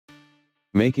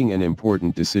Making an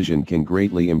important decision can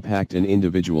greatly impact an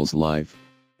individual's life,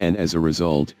 and as a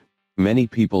result, many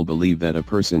people believe that a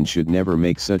person should never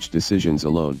make such decisions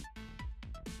alone.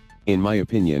 In my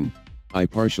opinion, I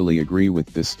partially agree with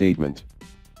this statement.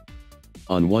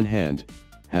 On one hand,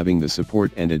 having the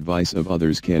support and advice of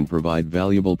others can provide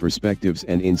valuable perspectives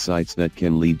and insights that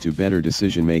can lead to better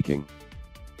decision-making.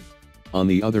 On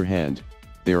the other hand,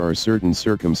 there are certain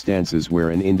circumstances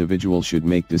where an individual should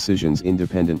make decisions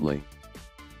independently.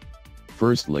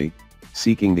 Firstly,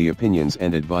 seeking the opinions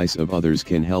and advice of others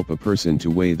can help a person to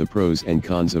weigh the pros and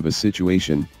cons of a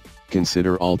situation,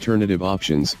 consider alternative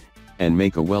options, and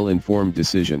make a well-informed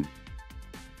decision.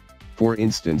 For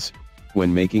instance,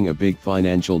 when making a big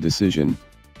financial decision,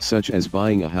 such as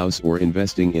buying a house or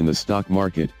investing in the stock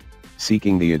market,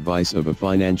 seeking the advice of a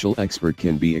financial expert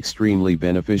can be extremely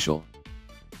beneficial.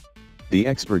 The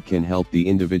expert can help the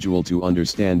individual to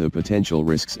understand the potential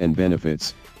risks and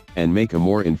benefits, and make a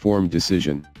more informed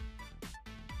decision.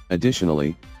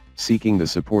 Additionally, seeking the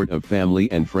support of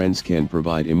family and friends can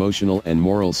provide emotional and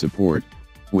moral support,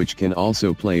 which can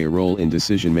also play a role in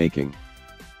decision-making.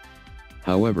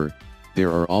 However,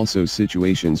 there are also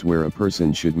situations where a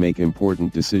person should make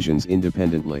important decisions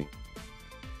independently.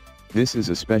 This is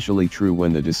especially true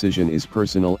when the decision is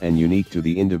personal and unique to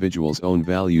the individual's own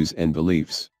values and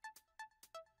beliefs.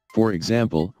 For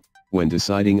example, when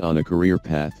deciding on a career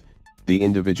path, the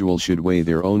individual should weigh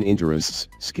their own interests,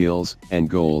 skills, and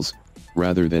goals,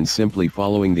 rather than simply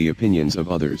following the opinions of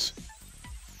others.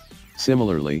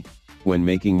 Similarly, when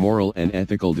making moral and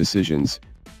ethical decisions,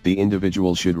 the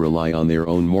individual should rely on their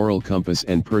own moral compass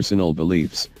and personal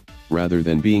beliefs, rather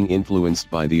than being influenced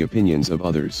by the opinions of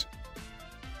others.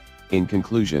 In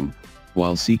conclusion,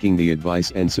 while seeking the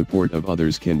advice and support of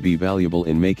others can be valuable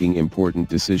in making important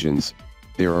decisions,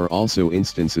 there are also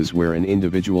instances where an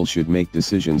individual should make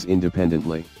decisions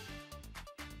independently.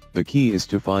 The key is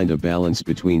to find a balance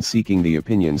between seeking the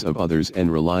opinions of others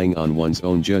and relying on one's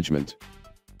own judgment.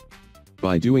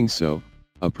 By doing so,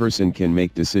 a person can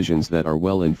make decisions that are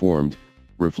well informed,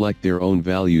 reflect their own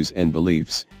values and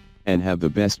beliefs, and have the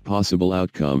best possible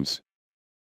outcomes.